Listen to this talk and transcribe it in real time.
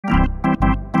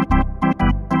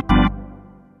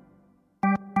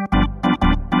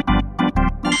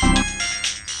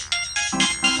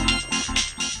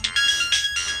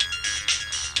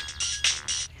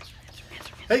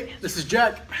This is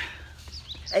Jack.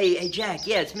 Hey, Jack,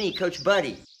 yeah, it's me, Coach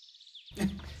Buddy.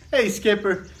 Hey,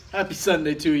 Skipper. Happy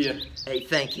Sunday to you. Hey,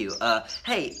 thank you.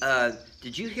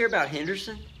 Did you hear about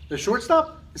Henderson? The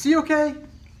shortstop? Is he okay?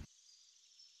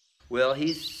 Well,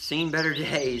 he's seen better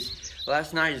days.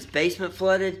 Last night his basement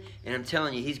flooded, and I'm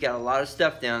telling you, he's got a lot of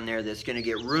stuff down there that's going to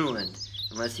get ruined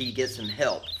unless he gets some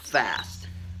help fast.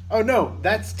 Oh no,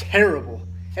 that's terrible.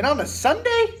 And on a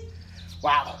Sunday?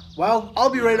 Wow. Well,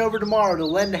 I'll be right over tomorrow to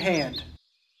lend a hand.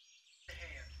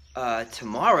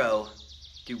 Tomorrow?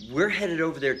 Dude, we're headed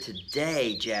over there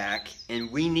today, Jack,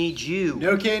 and we need you.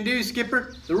 No can do,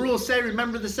 Skipper. The rules say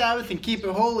remember the Sabbath and keep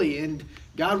it holy, and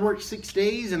God worked 6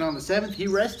 days, and on the 7th he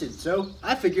rested, so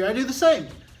I figure I do the same.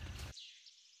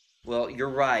 Well, you're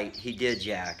right, he did,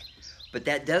 Jack. But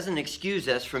that doesn't excuse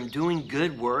us from doing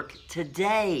good work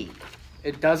today.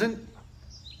 It doesn't?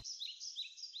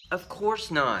 Of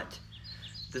course not.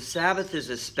 The Sabbath is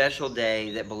a special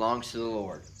day that belongs to the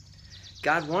Lord.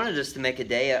 God wanted us to make a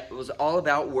day that was all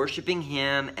about worshiping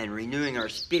Him and renewing our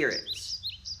spirits.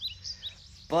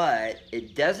 But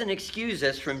it doesn't excuse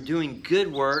us from doing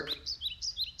good work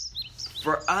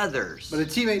for others. But a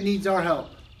teammate needs our help.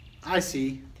 I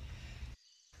see.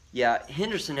 Yeah,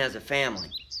 Henderson has a family.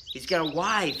 He's got a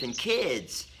wife and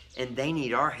kids, and they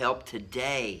need our help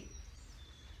today.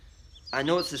 I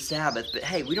know it's the Sabbath, but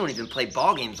hey, we don't even play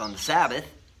ball games on the Sabbath.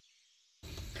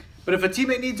 But if a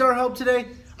teammate needs our help today,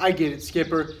 I get it,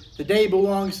 Skipper. The day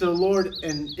belongs to the Lord,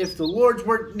 and if the Lord's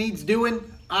work needs doing,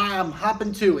 I'm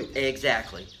hopping to it.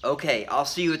 Exactly. Okay, I'll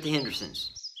see you at the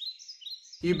Hendersons.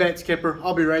 You bet, Skipper.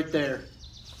 I'll be right there.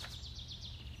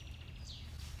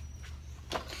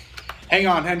 Hang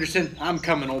on, Henderson. I'm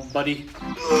coming, old buddy.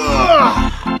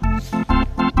 Ugh!